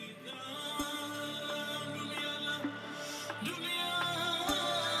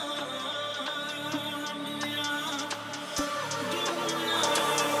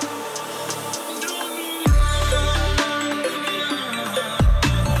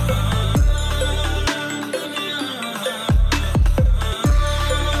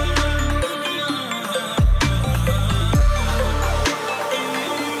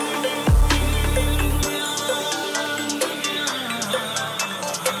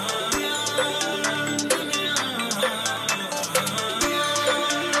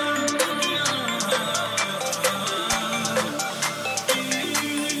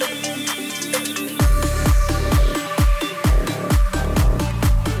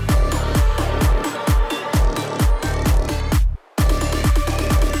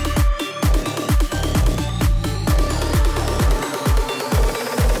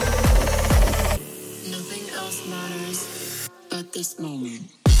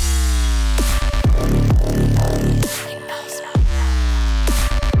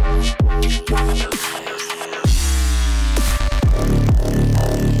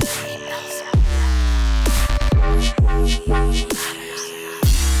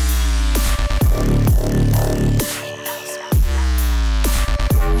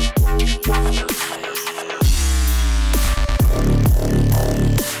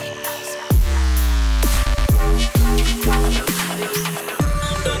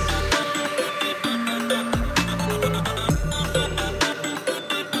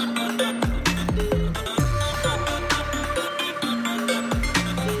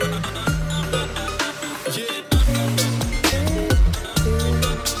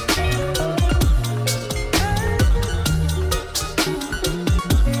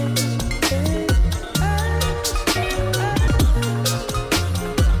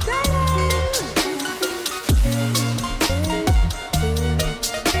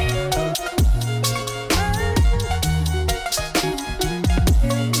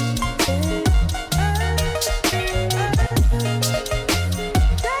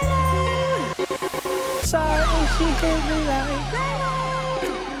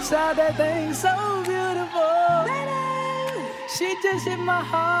Saw that thing so beautiful. She just hit my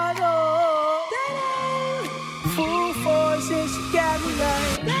heart, oh. Full force and she got me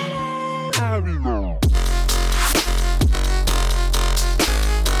like.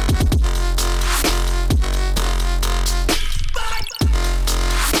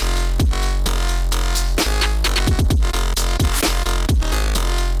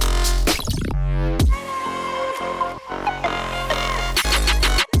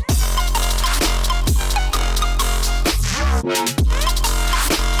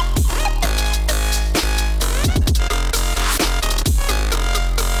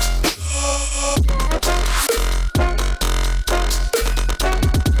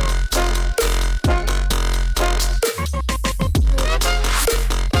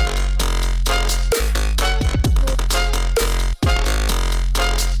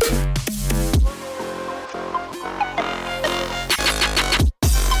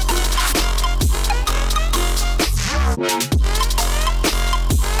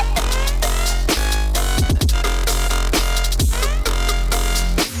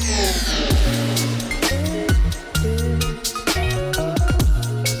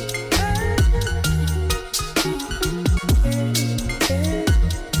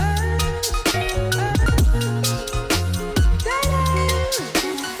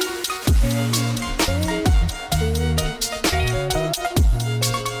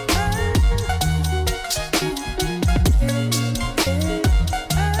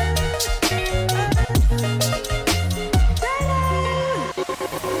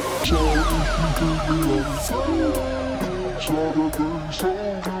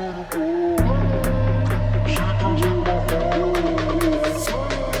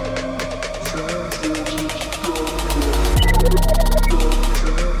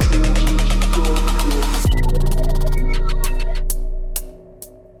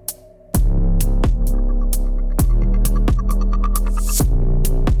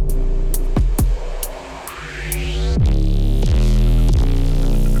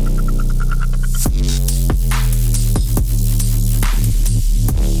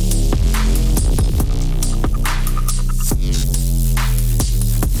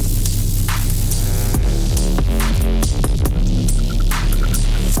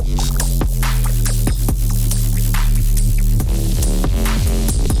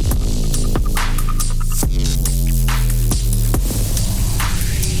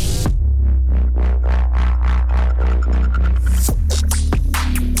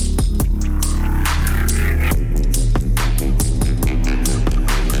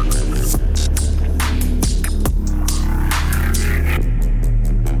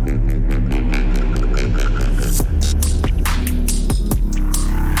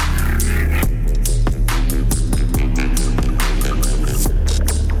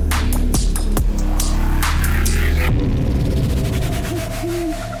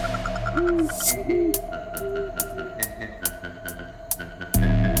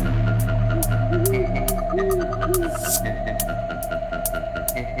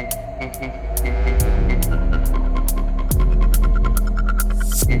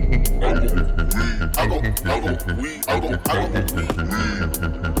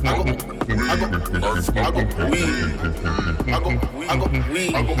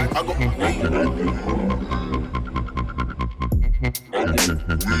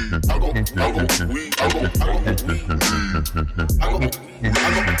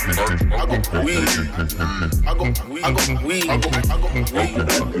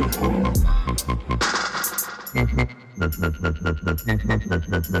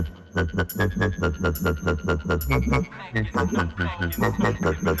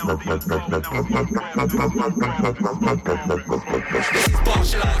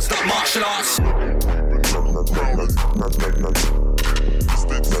 Martial arts, not martial arts.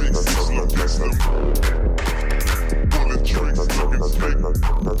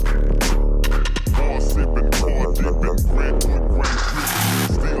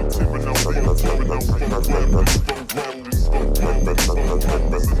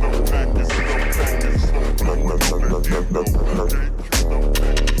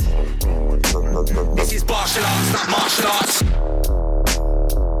 This is martial arts, not martial arts.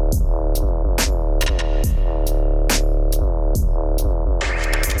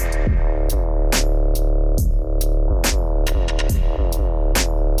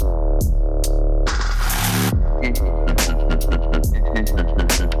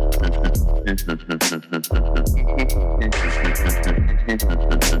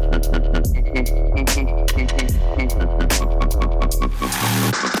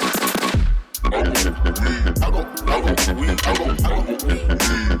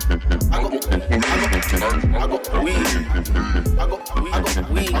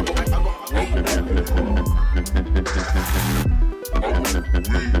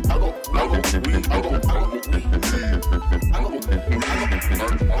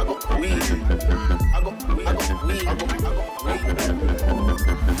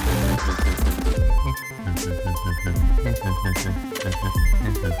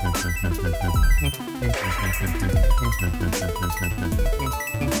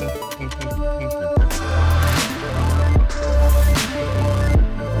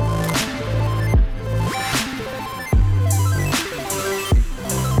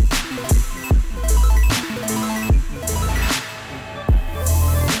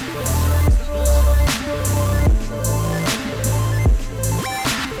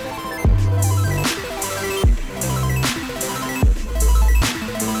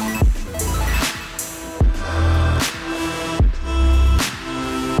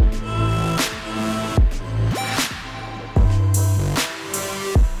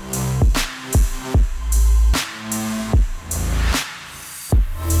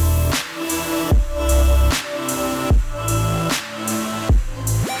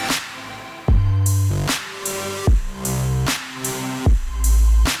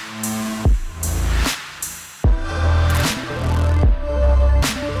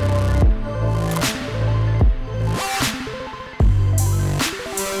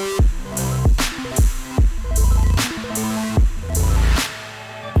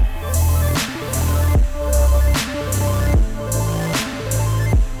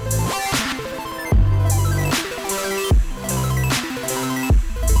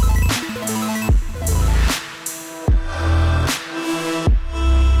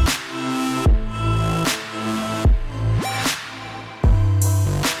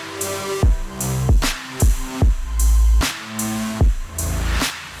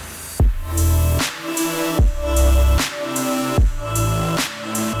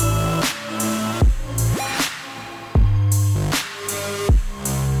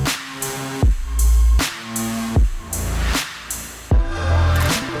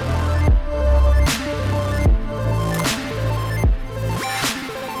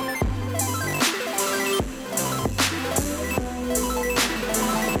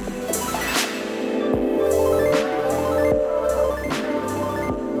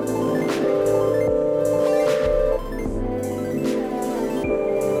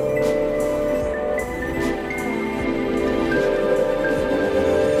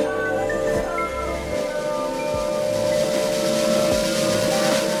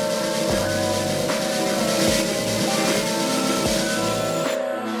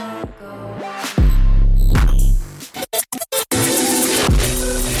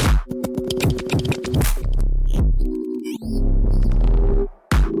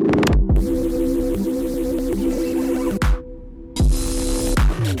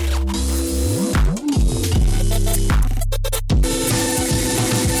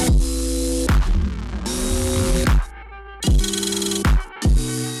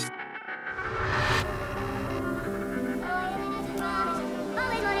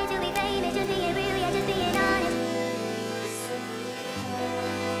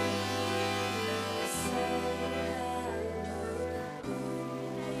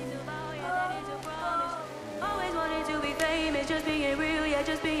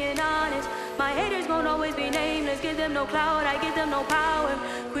 My haters won't always be nameless. Give them no clout, I give them no power.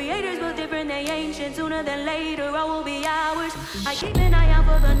 Creators built different, they ancient. Sooner than later, all will be ours. I keep an eye out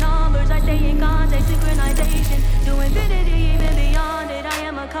for the numbers. I stay in contact, synchronization. To infinity, even beyond it. I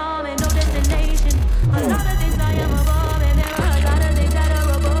am a calm and no destination. A lot of things I am above, and there are a lot of things that are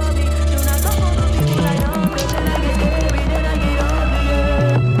above me. Do not go for the people I love, 'cause then I get buried, then I get ugly.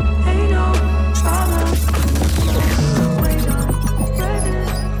 Yeah. Ain't no problem. Wake up, present,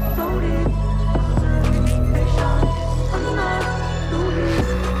 loaded. Observation, I'm not losing.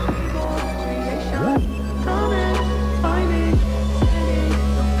 Reborn, creation. Come and find me. Setting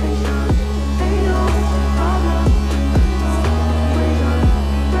location. Ain't no problem. Wake up,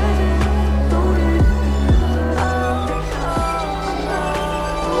 present, loaded.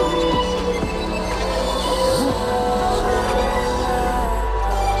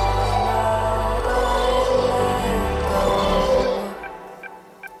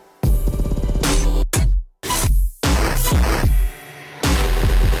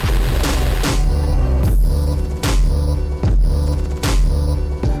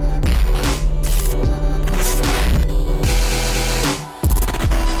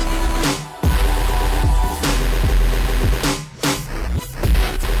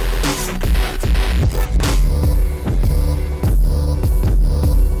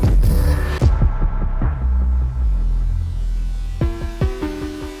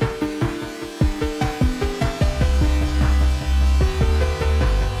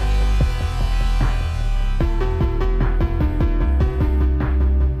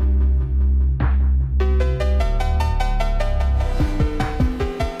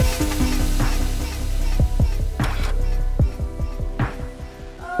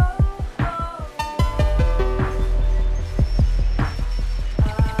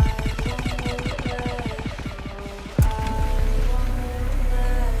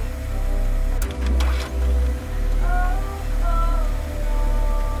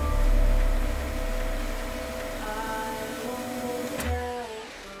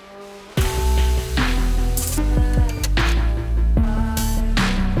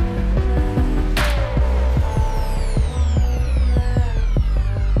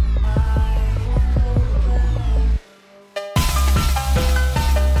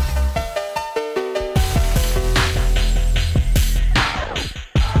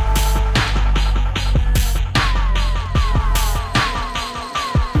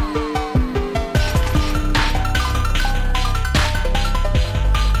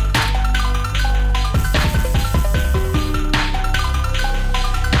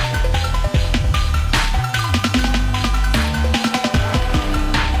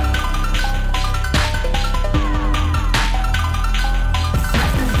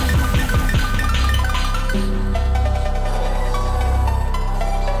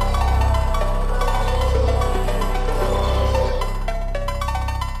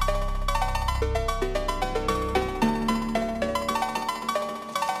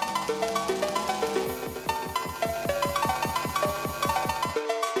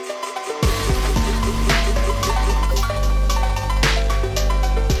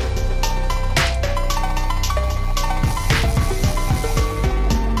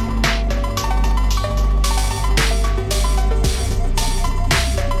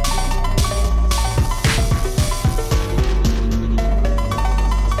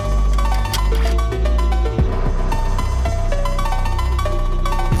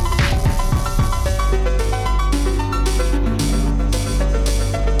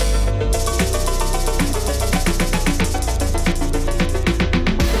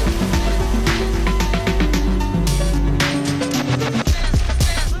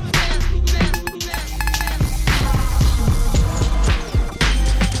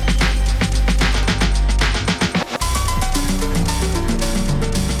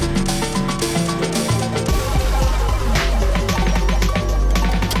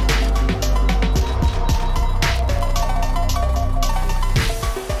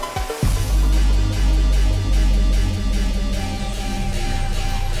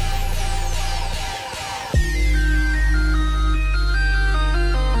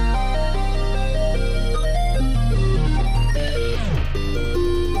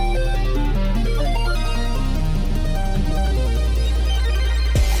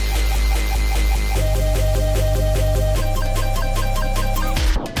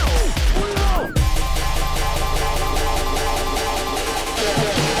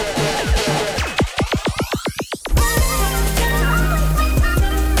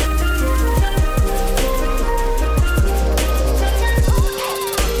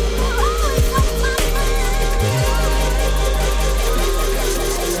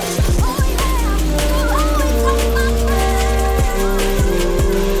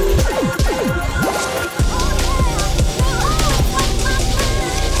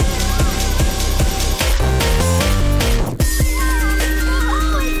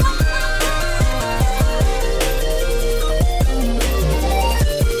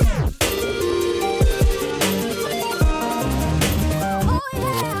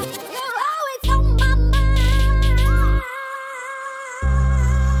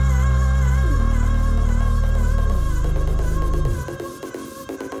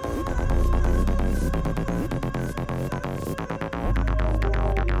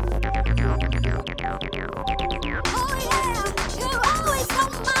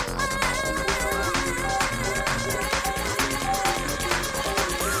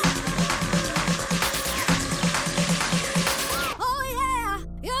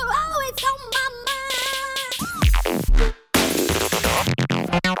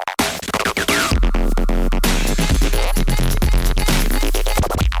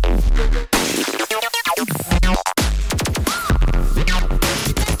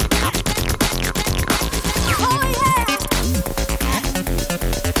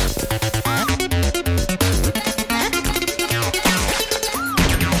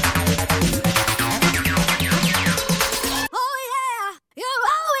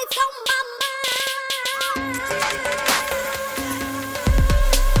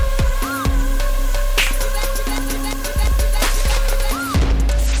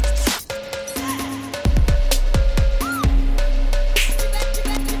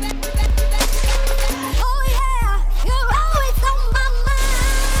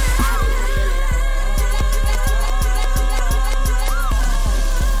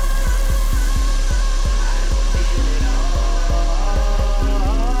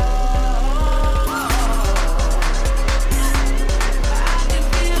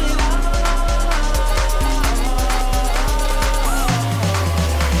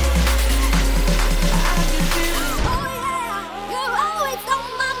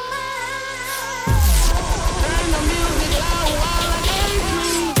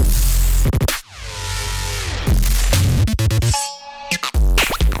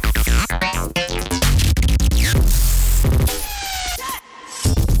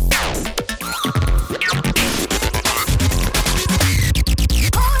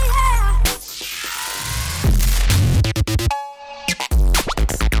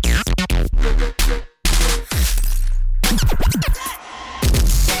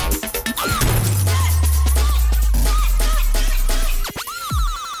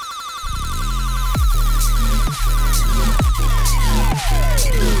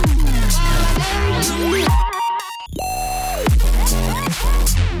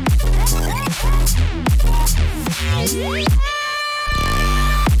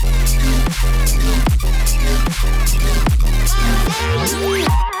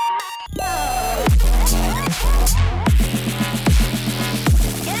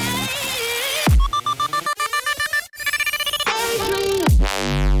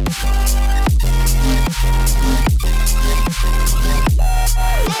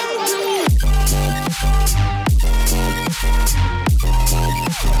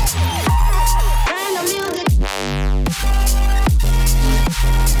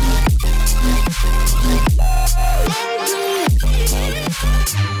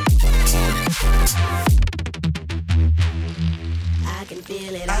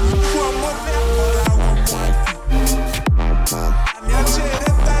 feel it. I need one more there, but I want one. I'm your cherry,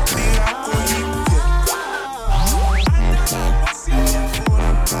 that thing I go eat.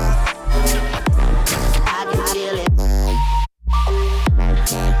 I can feel it.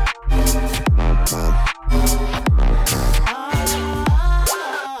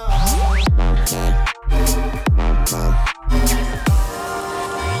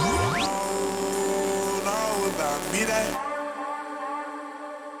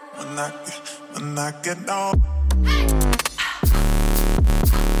 When I get on.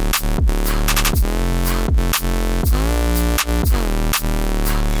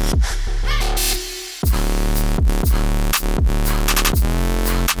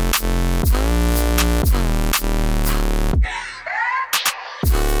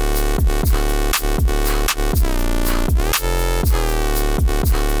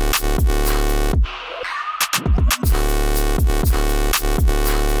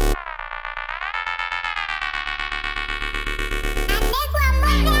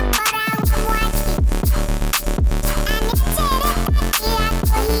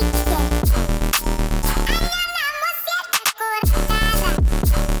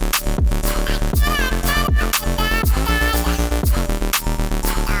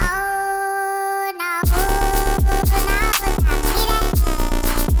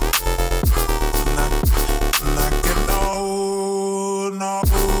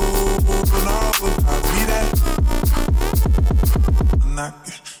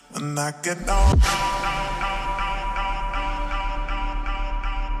 When I get on.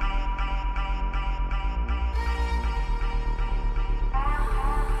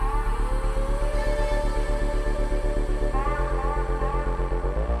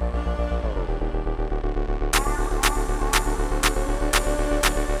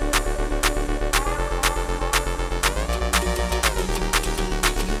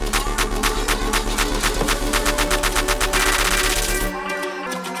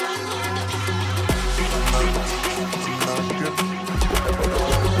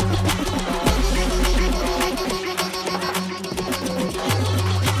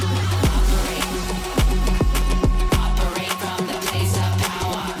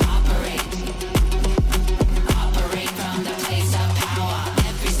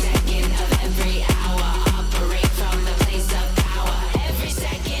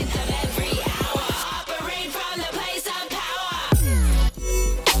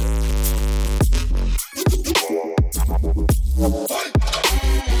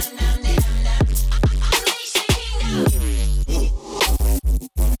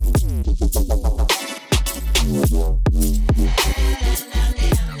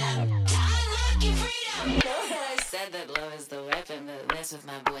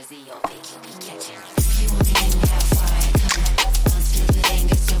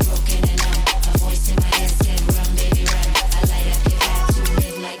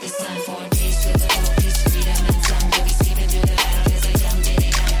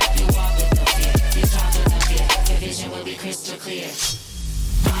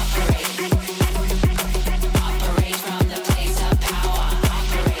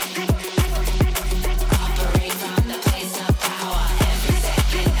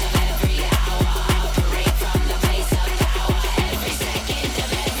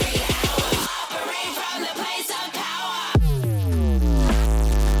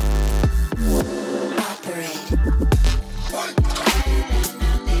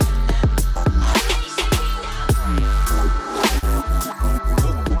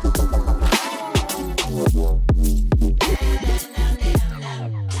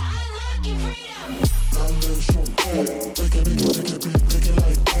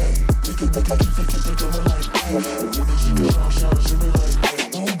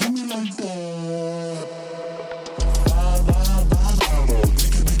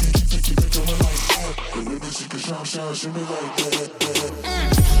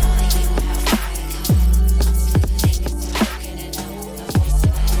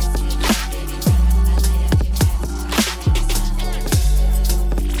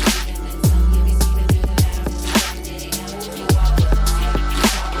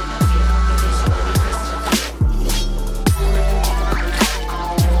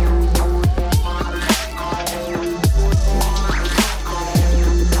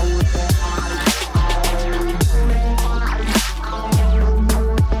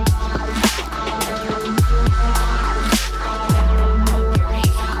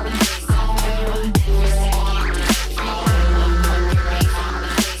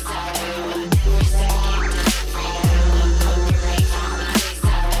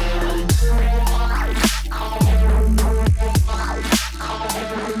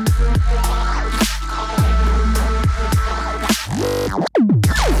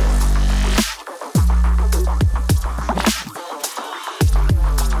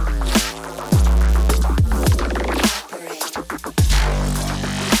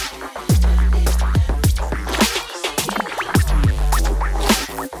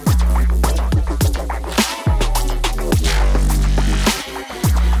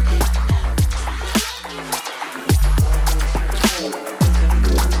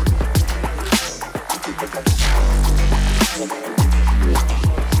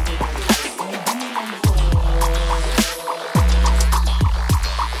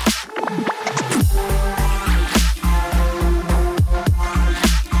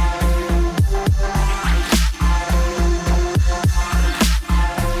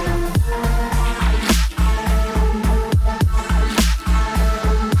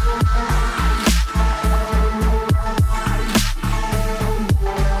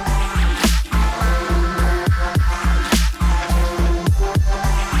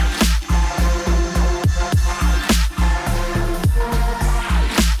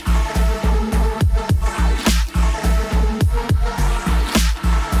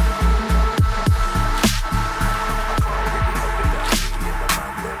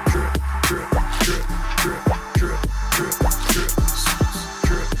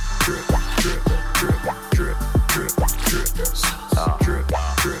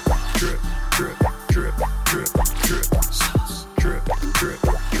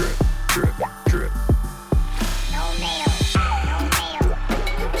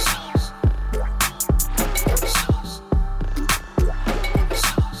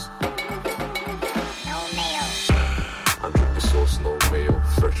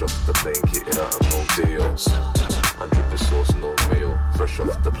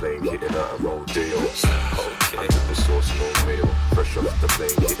 plane, hitting out a rodeo. Okay. I took the sauce, no mayo. Fresh off the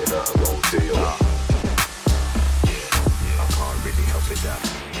plane, hitting out a rodeo. I can't really help it that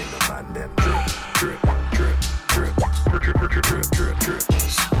in the man them drip, drip, drip, drip, drip, drip, drip, drip, drip,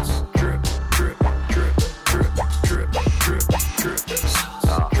 drip, drip, drip, drip, drip, drip, drip, drip,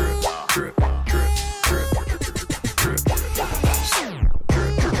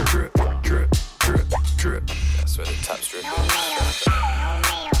 drip, drip. That's where the taps drip.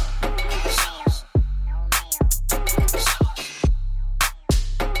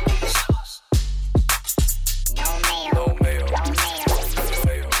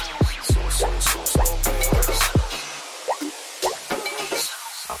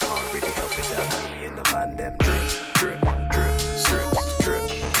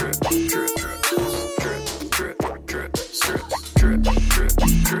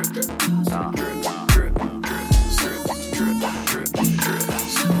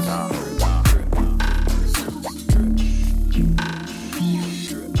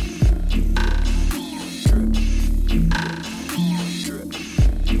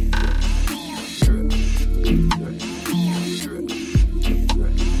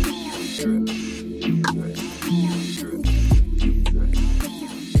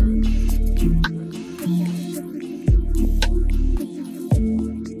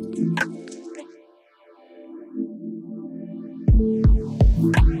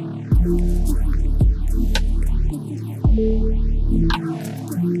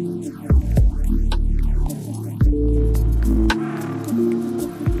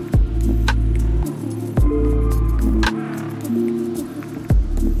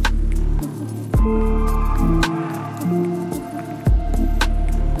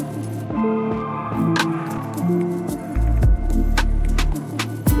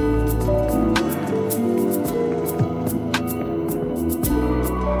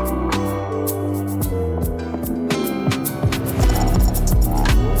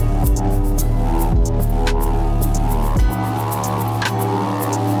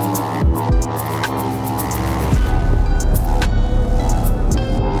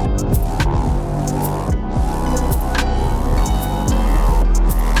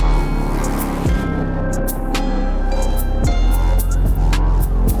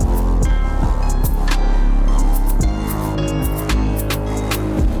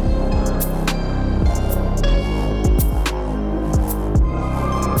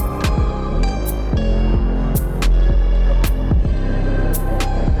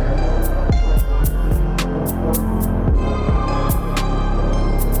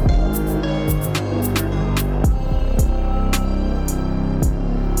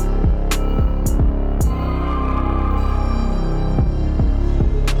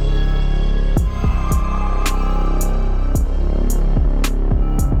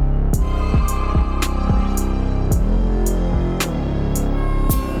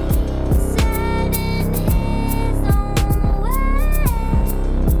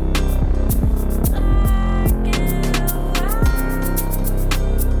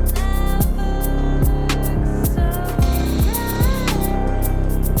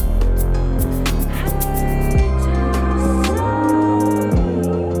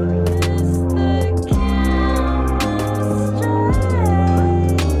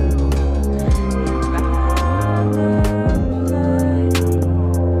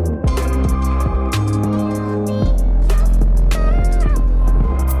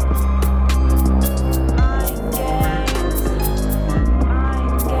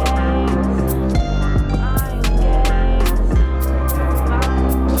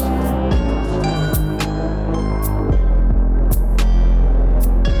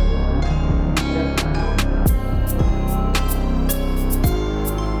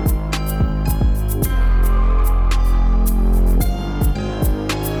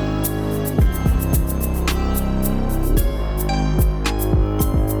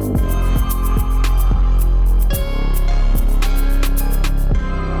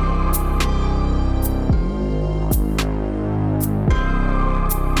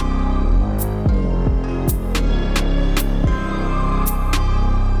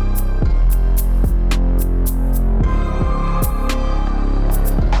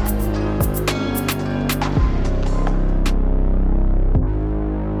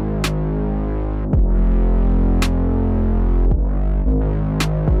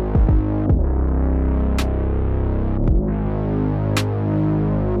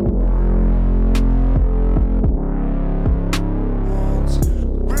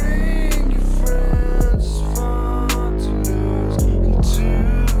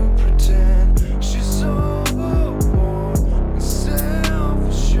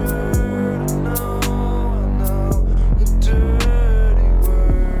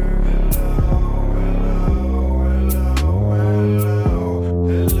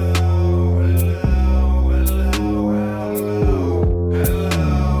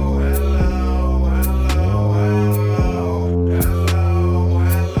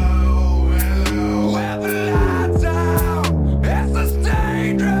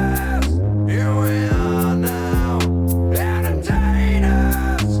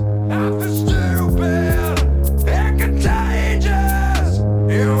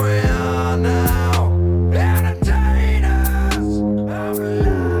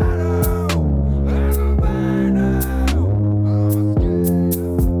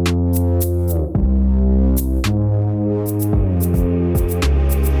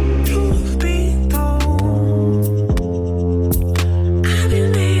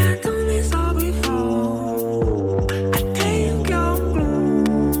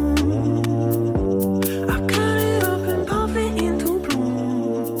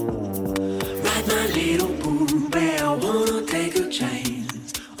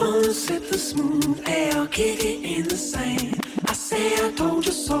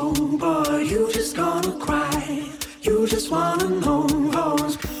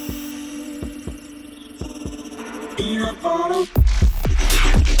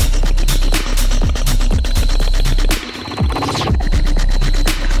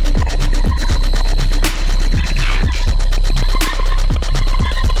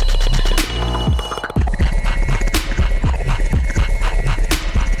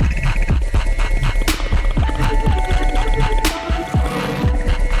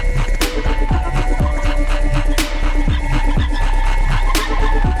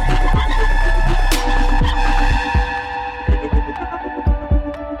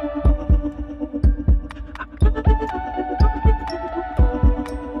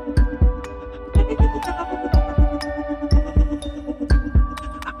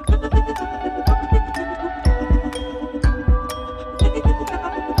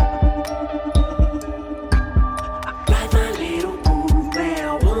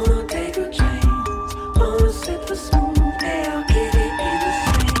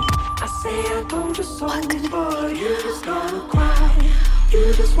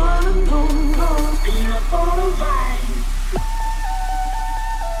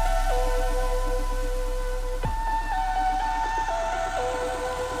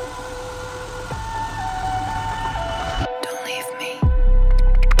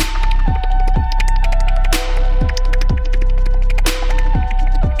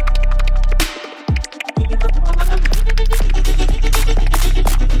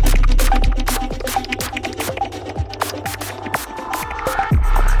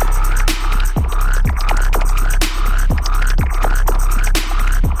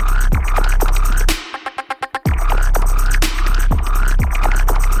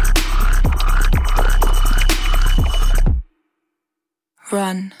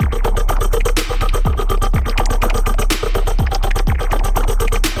 Run.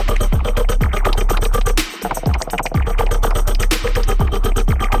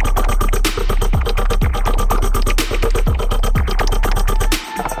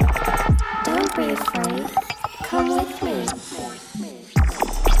 Don't be afraid. Come with me.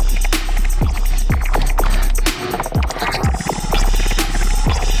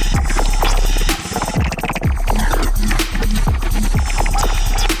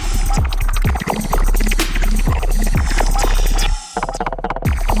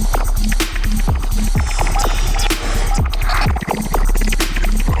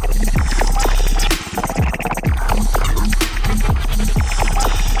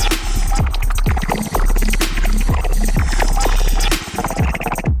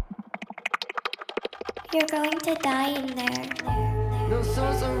 You're going to die in there. No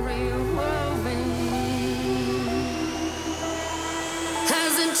source of revolving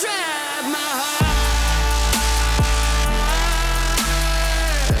hasn't trapped my heart.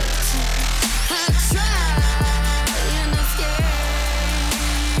 I try and escape,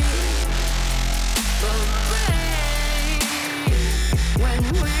 but babe, when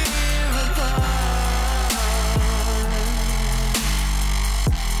we're apart,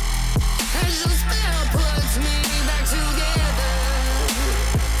 as your spell puts me back together,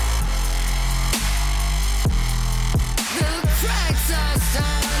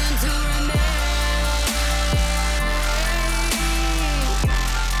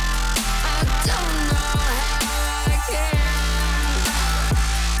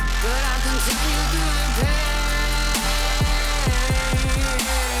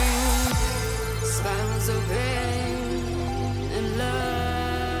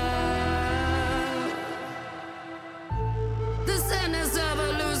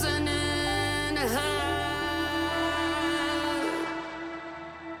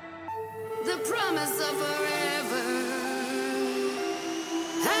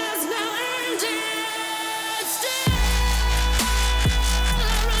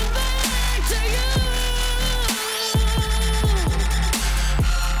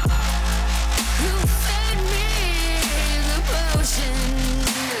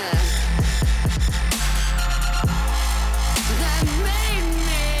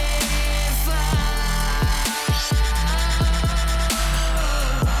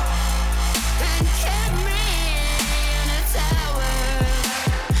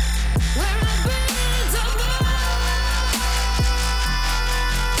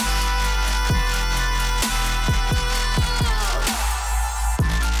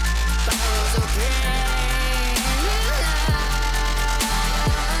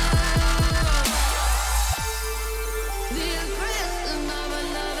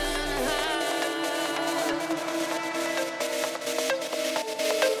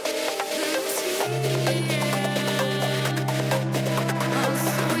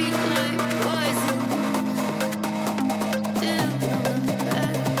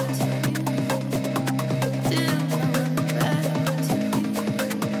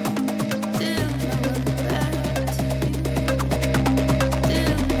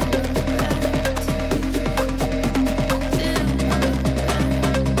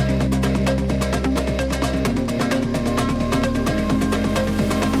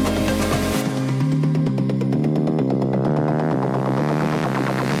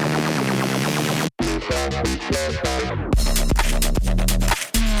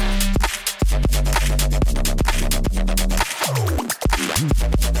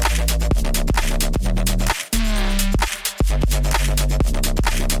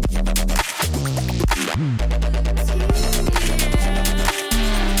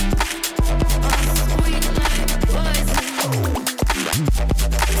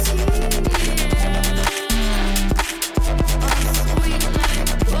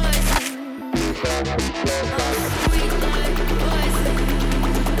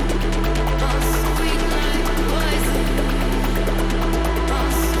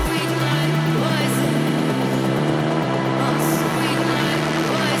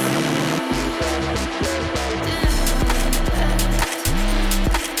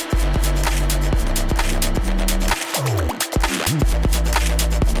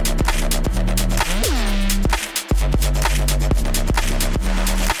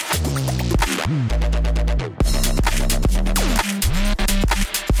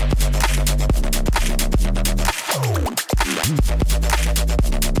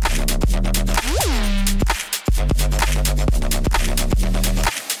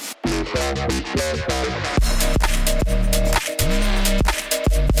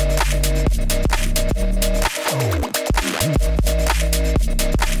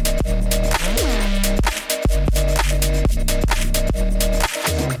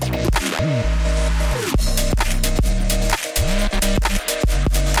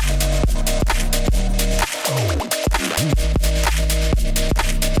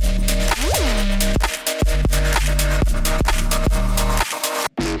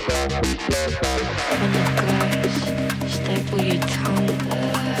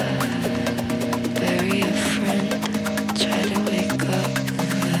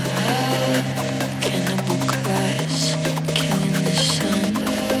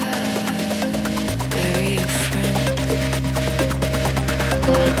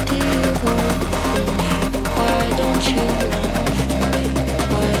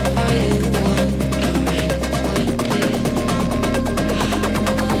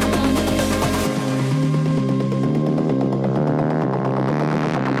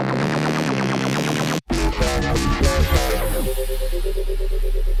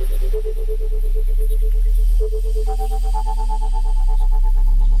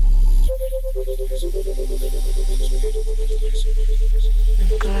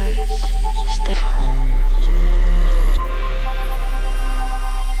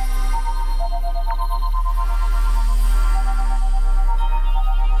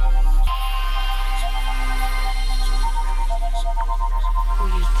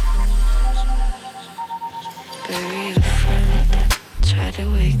 try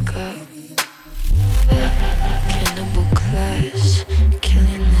to wake up. Cannibal class,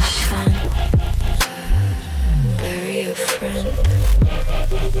 killing the sun. Bury a friend.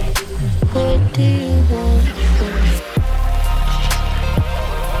 What do you want from me?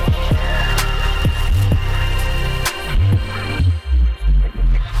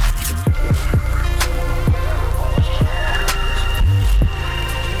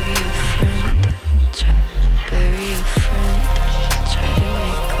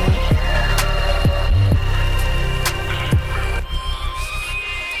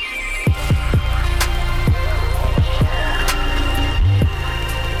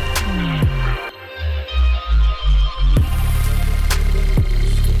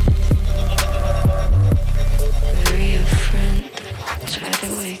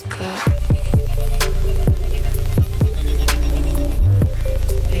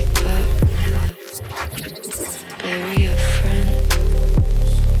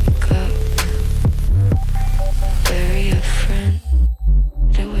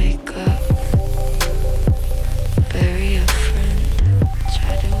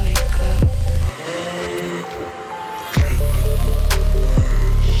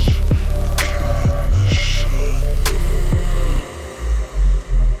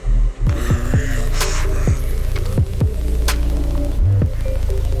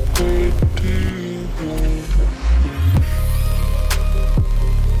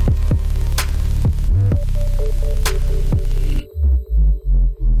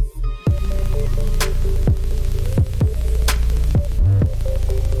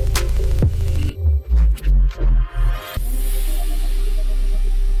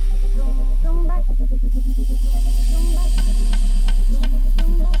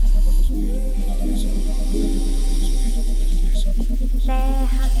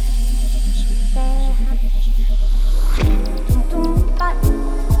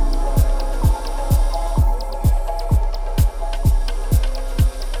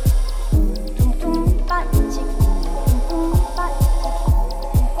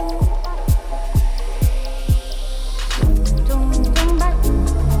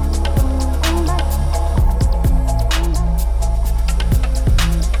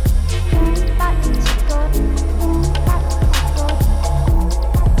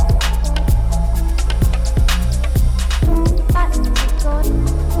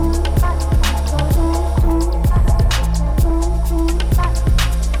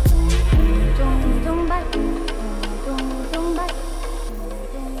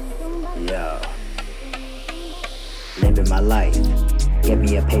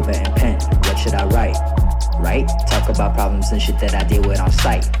 And shit that I deal with on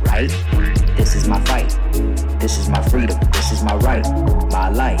sight, right? This is my fight. This is my freedom. This is my right. My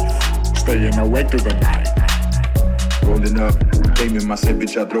life. Staying awake through the night. Rolling up, claiming my set,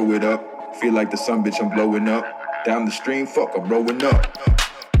 bitch, I throw it up. Feel like the sun, bitch, I'm blowing up. Down the stream, fuck, I'm rolling up.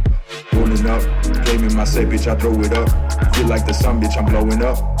 Rolling up, claiming my set, bitch, I throw it up. Feel like the sun, bitch, I'm blowing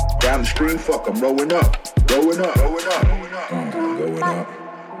up. Down the stream, fuck, I'm rolling up. Rolling up, rolling up, going up.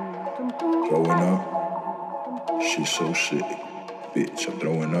 Throwing up. Shit so sick, bitch, I'm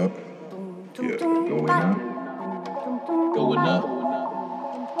throwing up. Yeah, going up. Going up.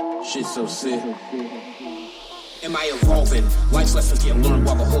 Shit so sick. Am I evolving? Life's lessons get learned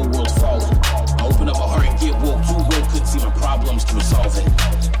while the whole world's falling. I open up my heart and get woke. Too woke, couldn't see my problems to resolve it.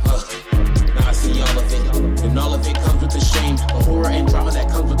 Now I see all of it, and all of it comes with the shame. The horror and drama that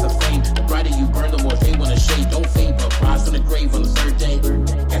comes with the fame. The brighter you burn, the more they wanna shade. Don't fade, but rise from the grave on the third day.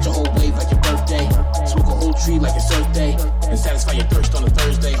 Catch a whole wave like your birthday. Smoke a whole tree like it's Earth Day. And satisfy your thirst on a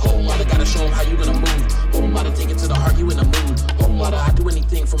Thursday. Whole lotta gotta show them how you gonna move. Whole lotta take it to the heart, you in the mood. Whole lotta I do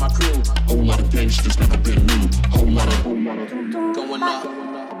anything for my crew. Whole lotta bench that's never been moved. Whole lotta going up.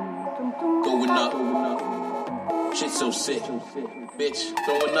 Going up. Shit so sick. Bitch,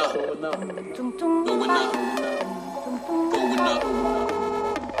 going up. Going up. Going up.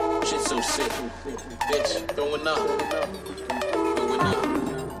 Shit so sick. Bitch, going up. Going up.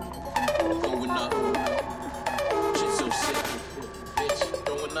 Going up. Shit so sick. Bitch,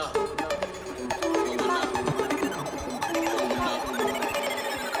 going up. Going up. Going up.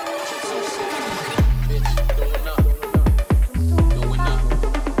 Shit so sick. Bitch, going up. Going up.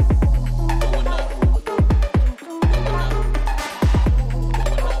 Going up.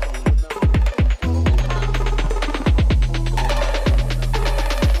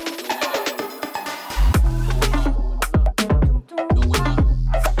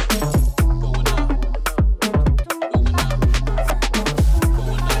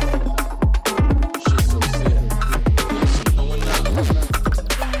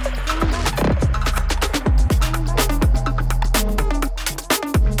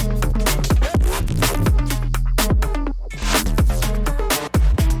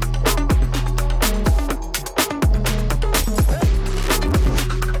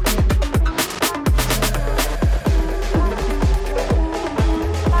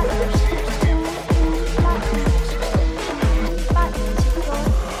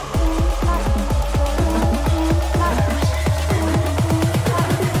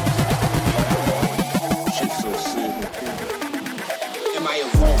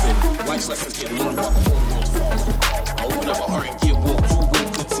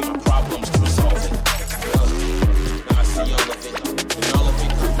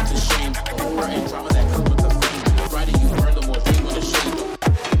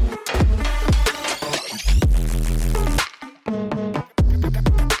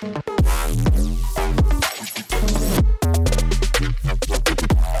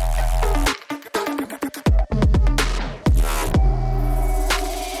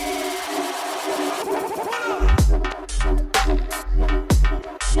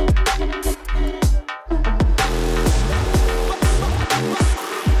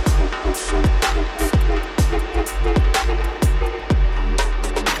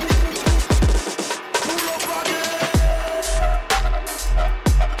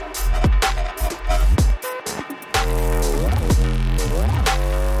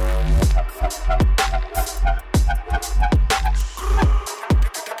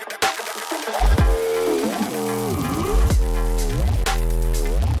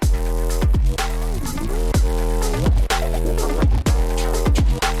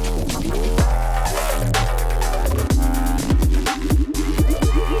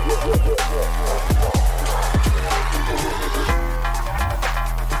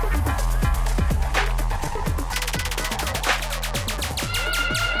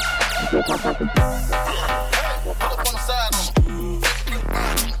 Trying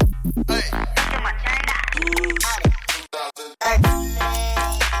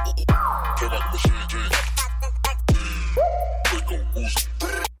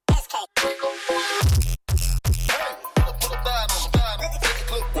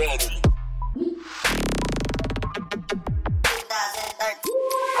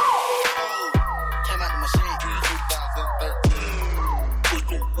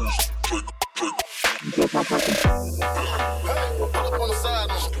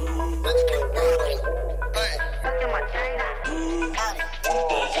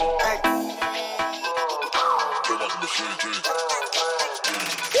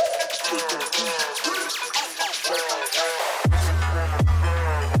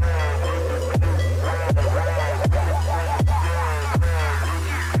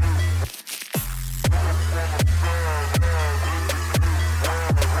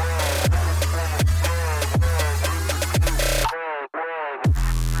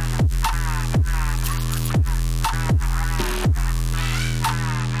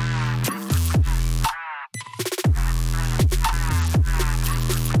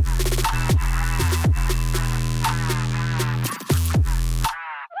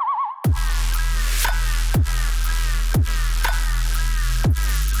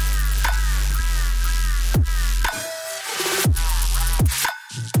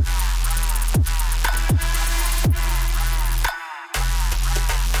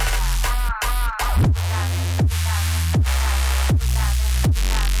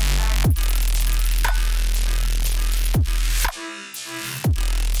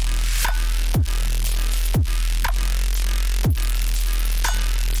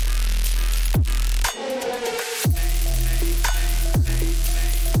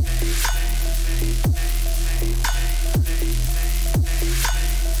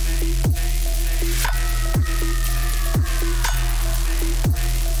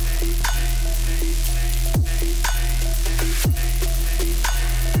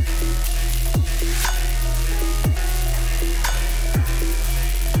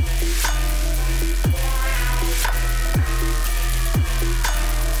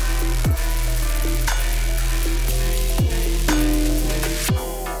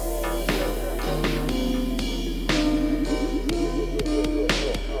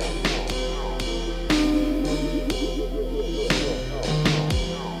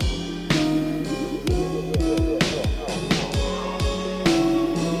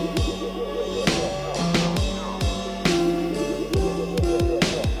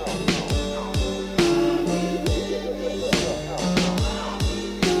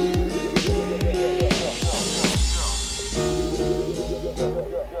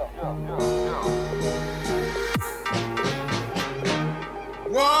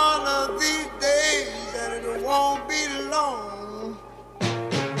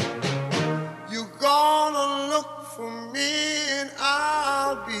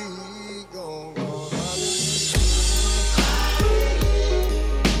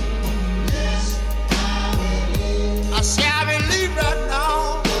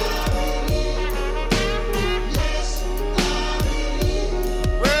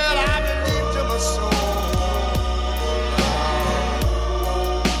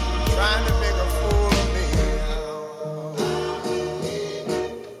to make a fool of me.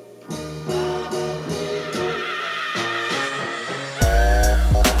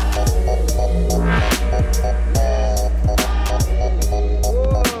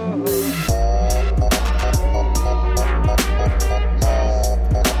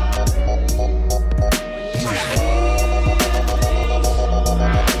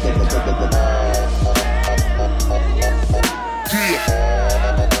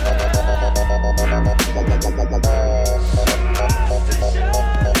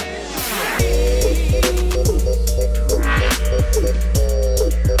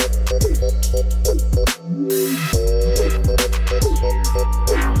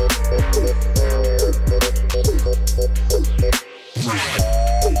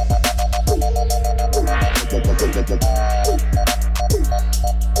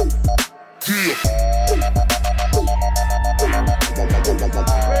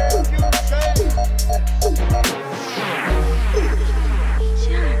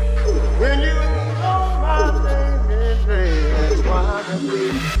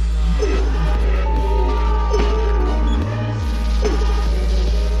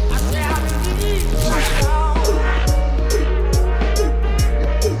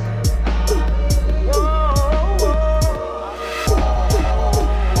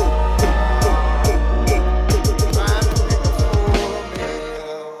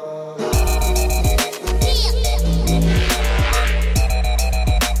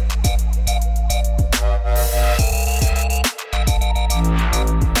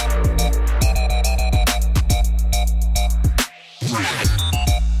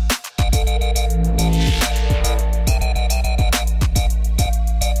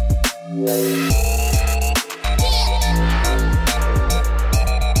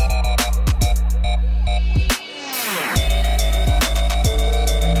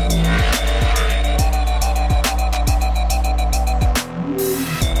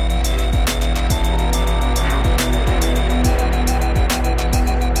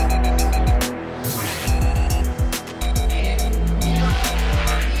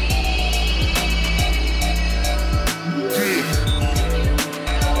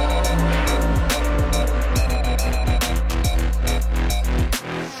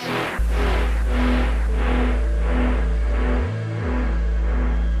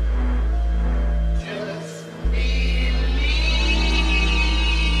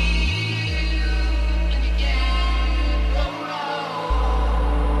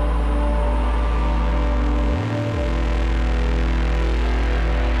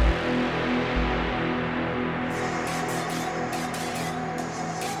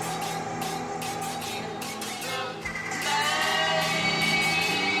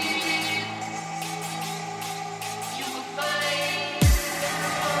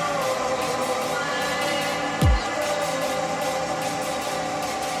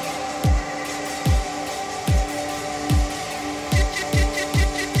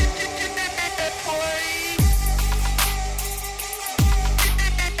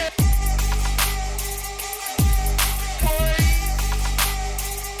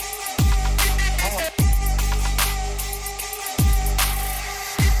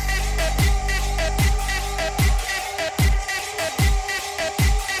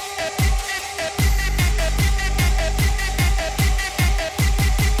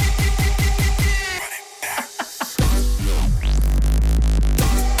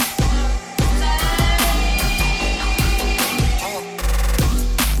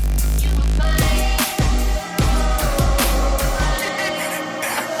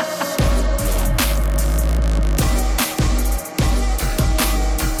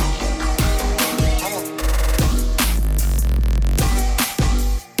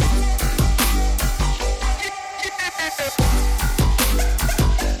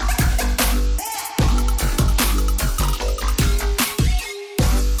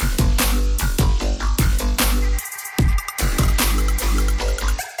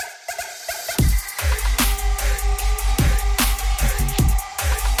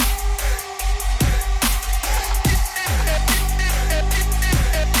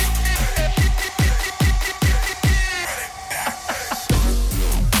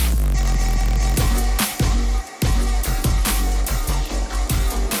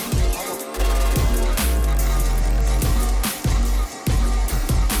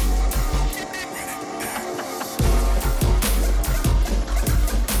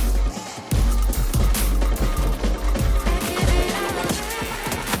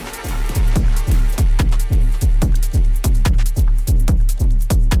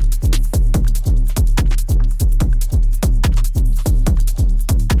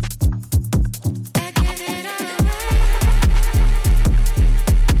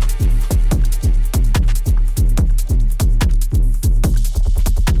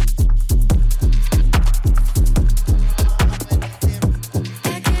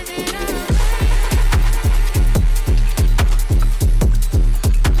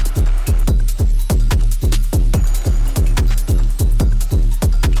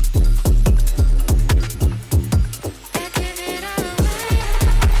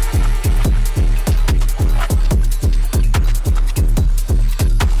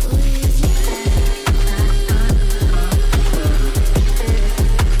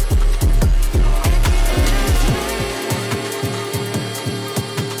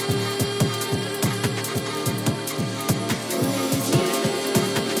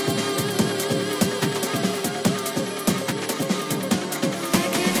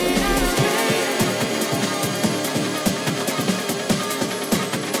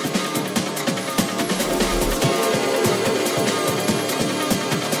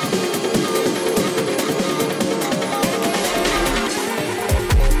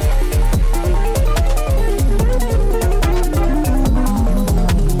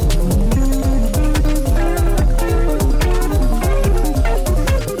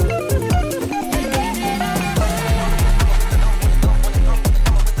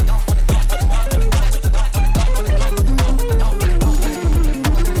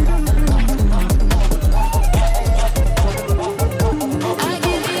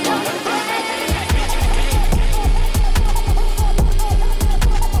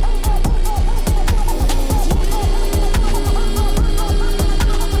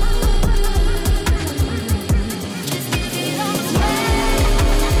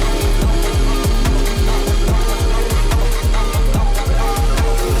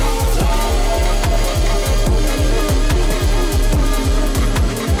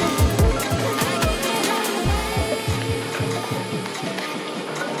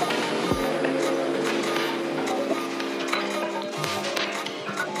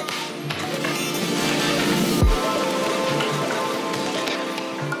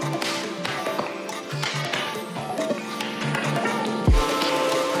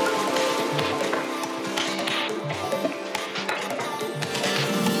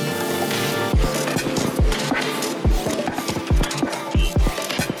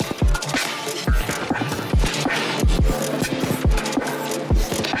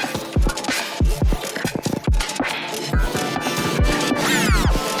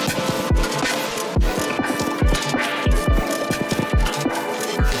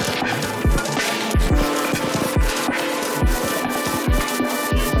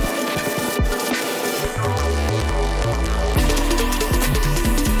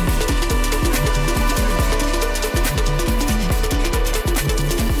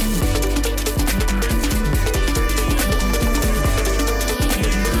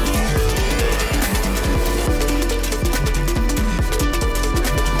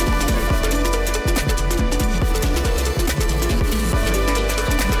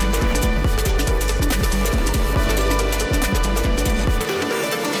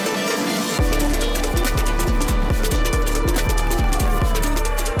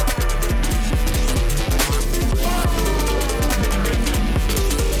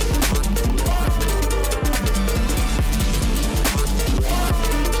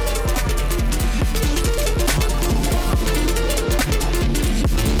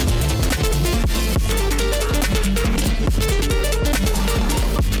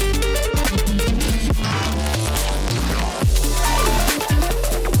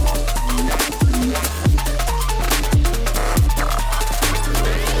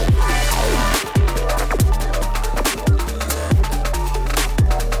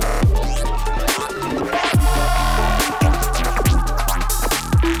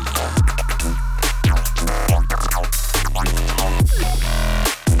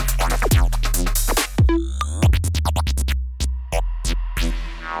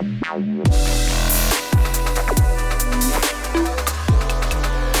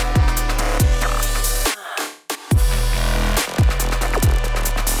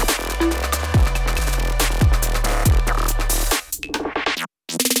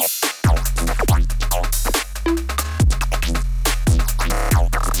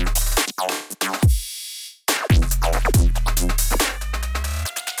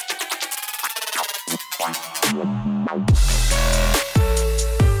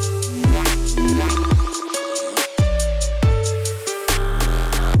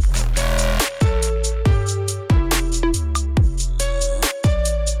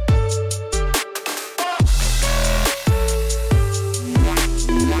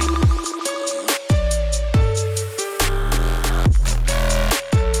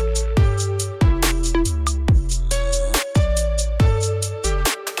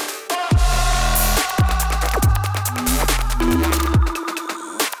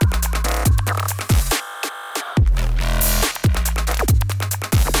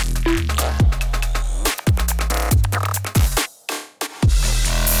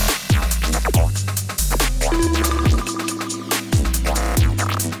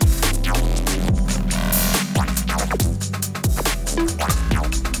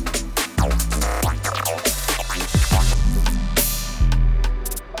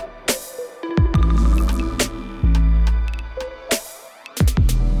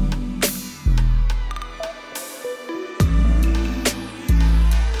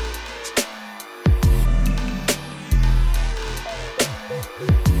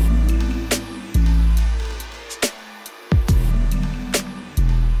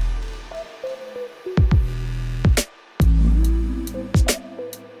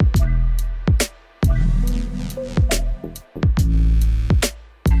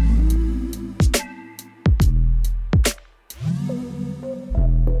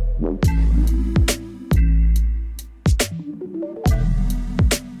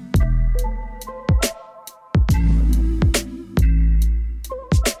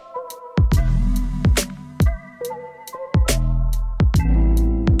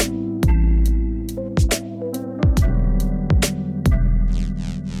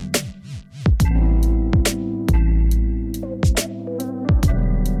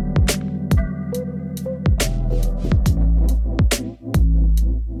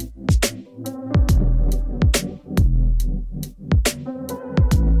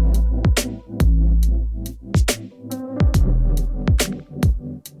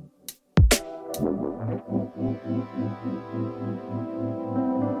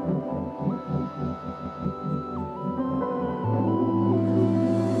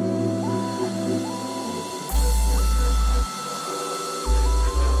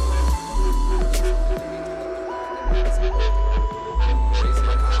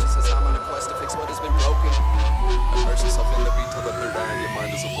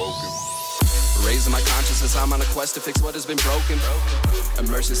 I'm on a quest to fix what has been broken.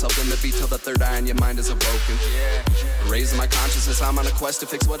 Immerse yourself in the beat till the third eye and your mind is awoken. Raising my consciousness, I'm on a quest to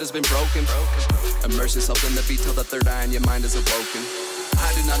fix what has been broken. Immerse yourself in the beat till the third eye and your mind is awoken. I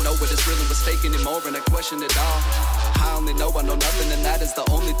do not know what is really mistake anymore, and I question it all. I only know I know nothing, and that is the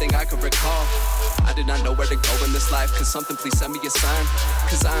only thing I can recall. I did not know where to go in this life, cause something please send me a sign.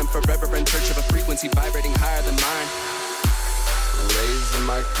 Cause I am forever in search of a frequency vibrating higher than mine. Raising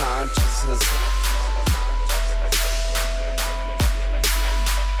my consciousness.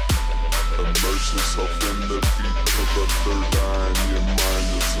 Immerse yourself in the beat till the third eye and your mind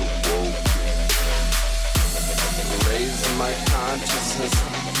is awoken. Raising my consciousness.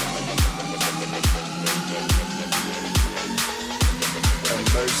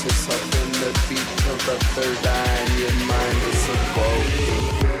 Immerse yourself in the beat till the third eye and your mind is awoken.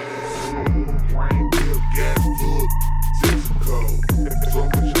 Brain will get hooked, Cisco. So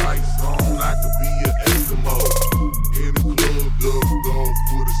much ice on, I could be an Eskimo. In the club, dubbed off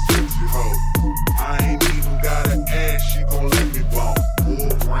with a sexy hoe. I ain't even gotta ask, she gon' let me bone.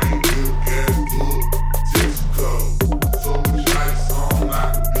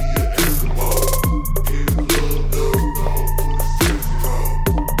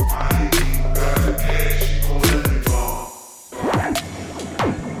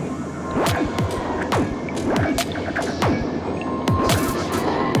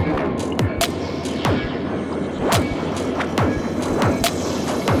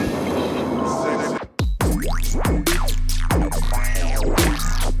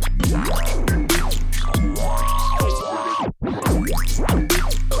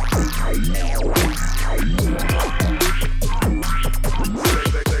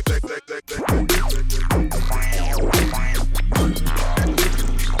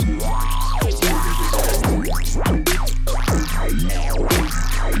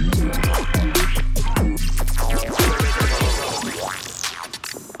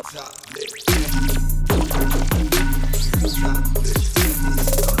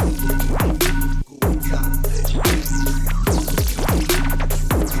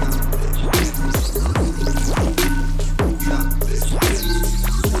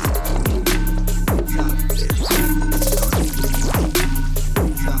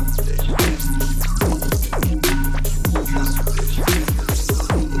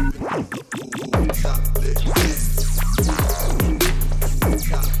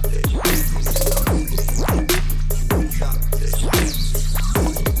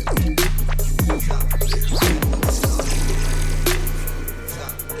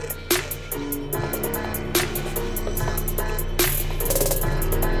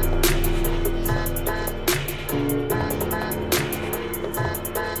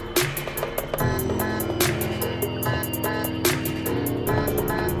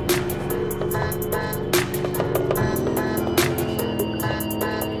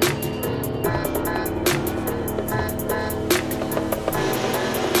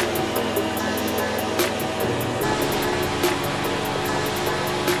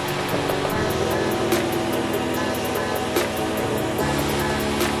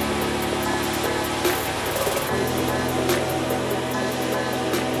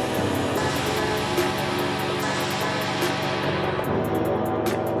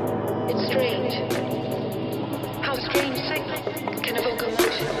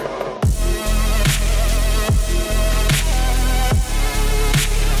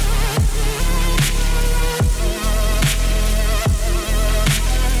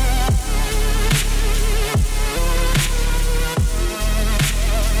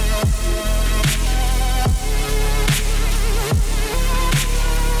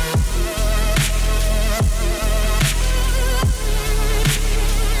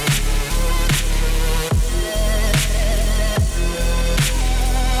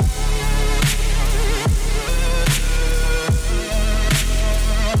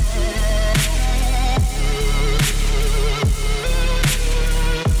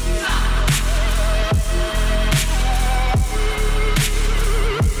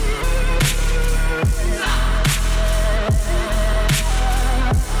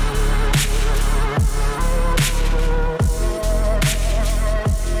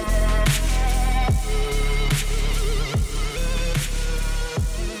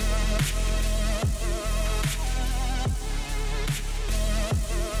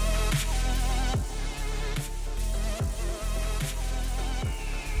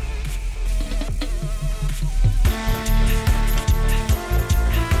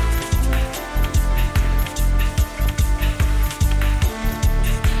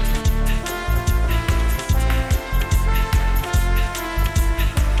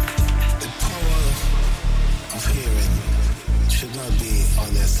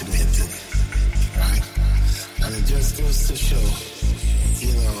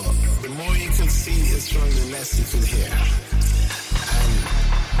 see is from the less you could hear. And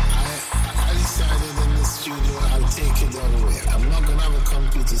I decided in the studio I'll take it all the way. I'm not gonna have a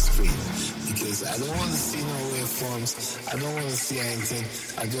computer screen because I don't want to see no waveforms. I don't want to see anything.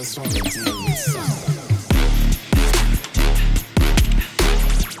 I just want to deal with sound.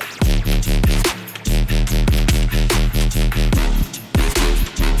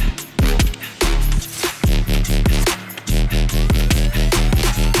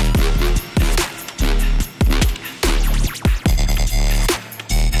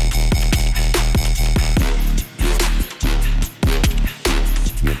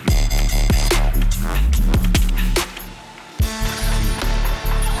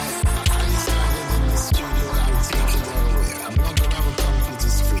 Studio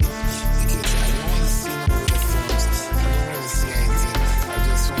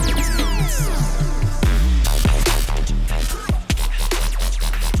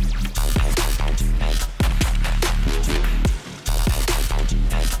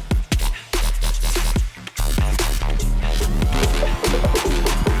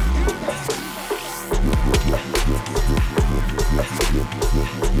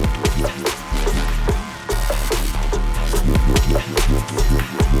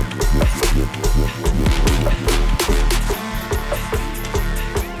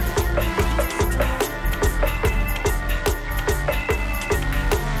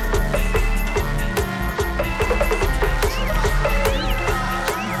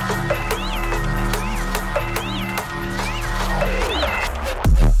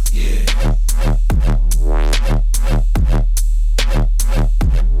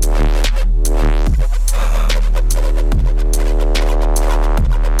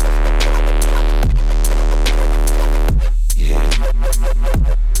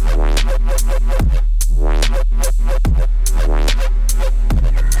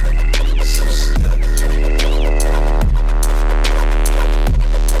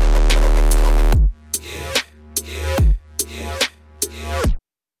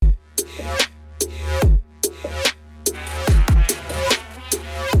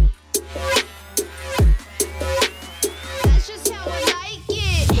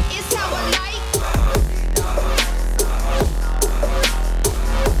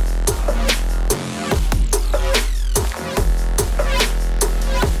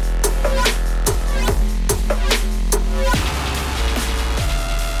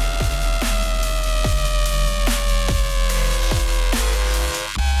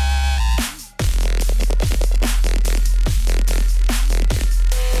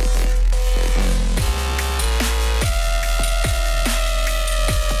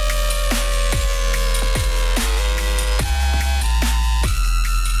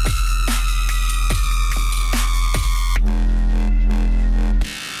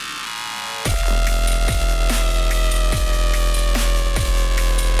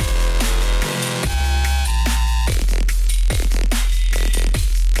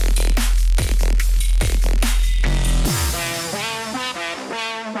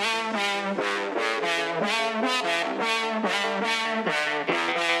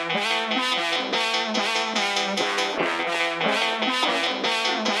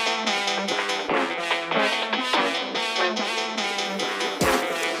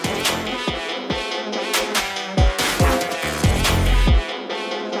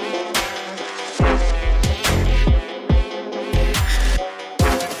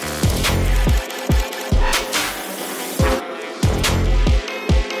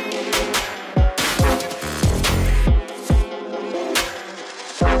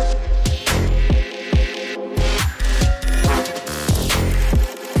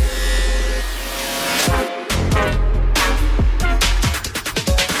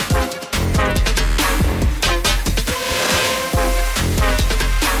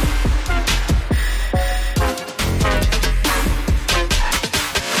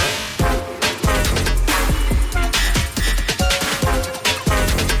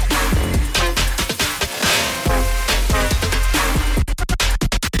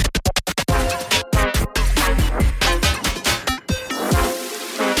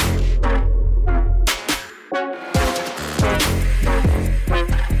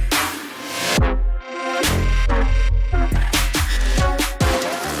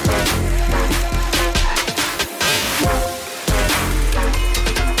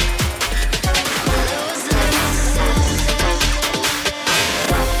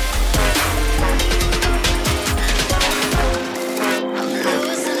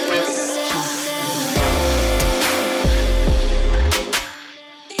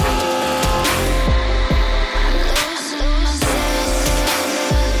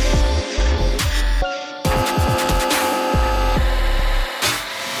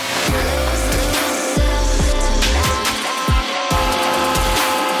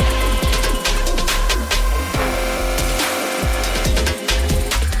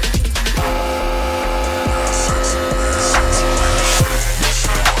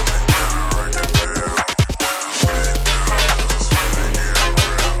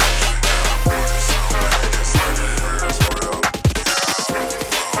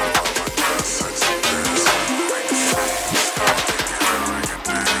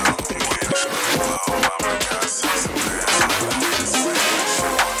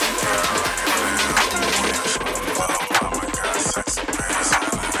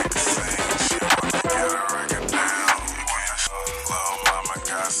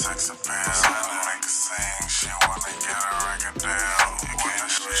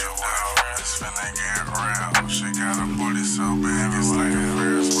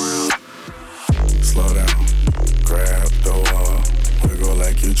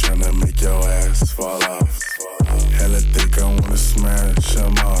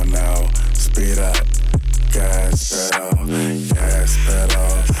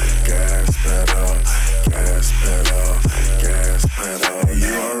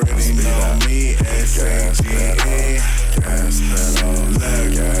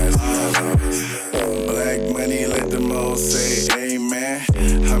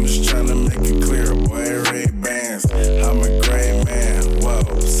I'm just trying to make it clear, boy, Ray-Bans. I'm a great man,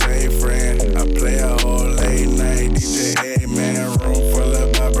 whoa, say friend. I play a whole late night DJ, hey man, room full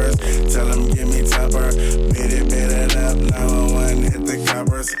of boppers. Tell them give me topper, beat it up, 911, hit the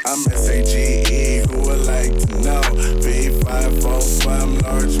coppers. I'm SAGE, who would like to know? V545,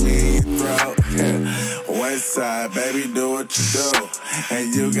 large me in your throat. West side, baby, do what you do.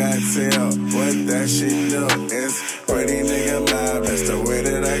 And you got tell what that shit do. It's pretty nigga mob, that's the way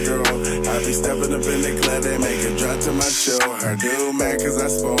that I grow. I be stepping up in the club, they make it drop to my show. Her do mad cause I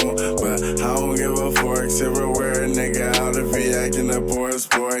spoon, but I don't give a fork. Silverware, nigga out if he acting a poor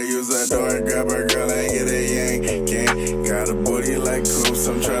sport. Use a door, grab her girl and get a yank. Can't got a booty like coops,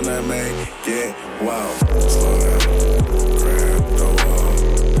 I'm tryna make it wow. Slow down, grab the wall,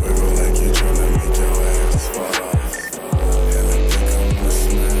 wiggle like you tryna make your ass fall off. And I think I'm gonna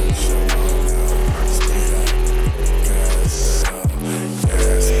smash them all now. Speed up, gas pedal,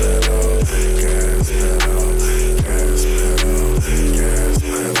 gas pedal, gas pedal, gas pedal, gas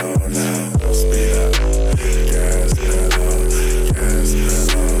pedal now. Speed up, gas pedal, gas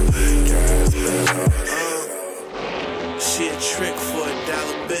pedal, gas pedal. She a trick for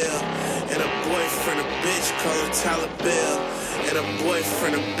 $1 bill. And a boyfriend a bitch call her Tyler Bill. And a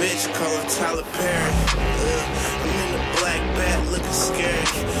boyfriend a bitch call her Tyler Perry. I'm in the black bat looking scary.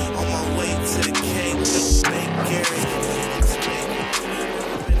 On my way to the cake with Big Gary.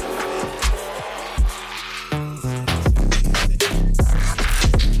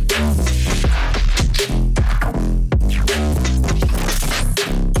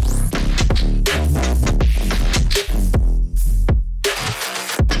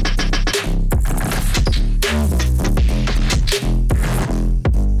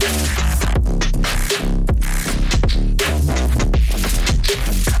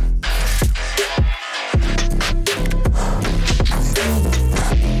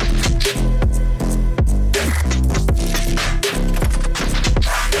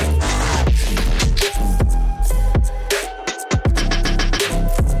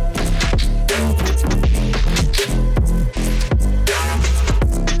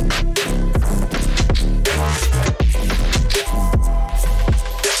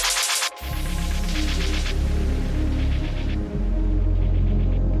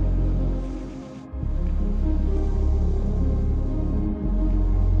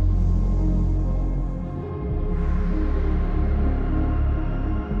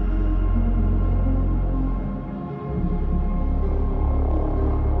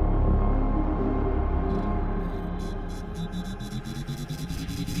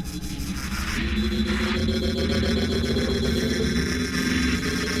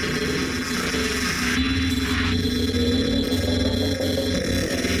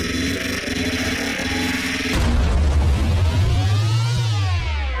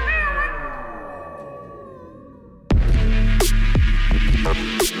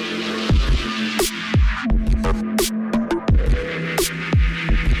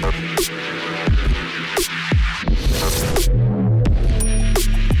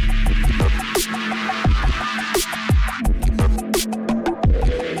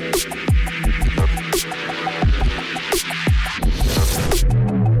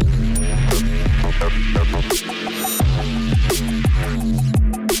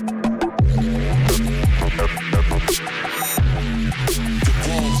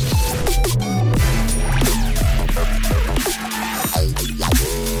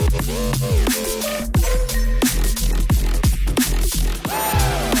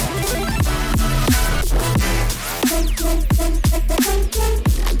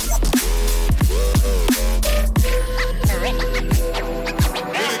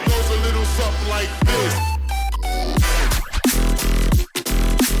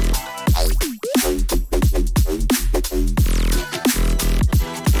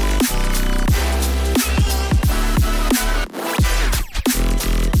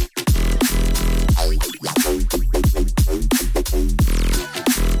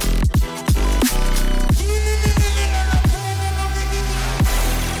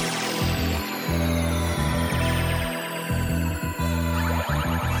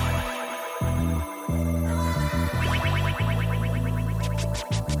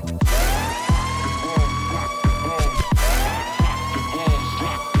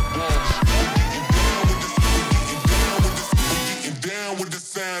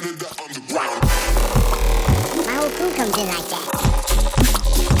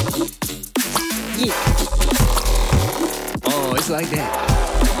 Like that.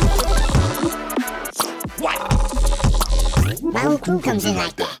 What? My whole crew comes in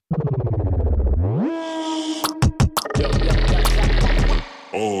like that.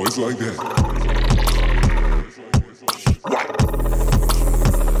 it's like that.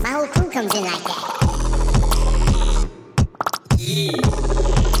 My whole crew comes in like that.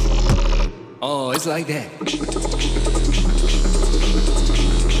 Oh, it's like that.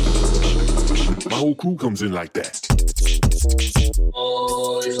 My whole crew comes in like that.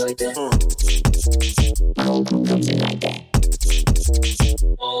 Oh, it's like that. My whole crew comes in like that.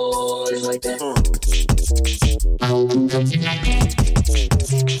 Oh, it's like that. My whole crew comes in like that.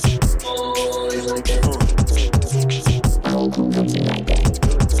 Oh, it's like that. My whole crew comes in like that.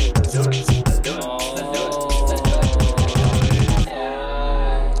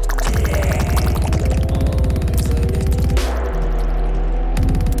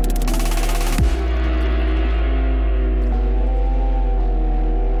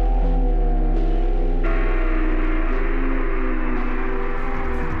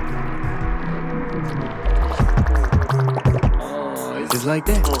 It's like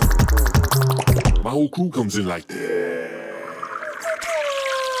that. My whole crew comes in like that.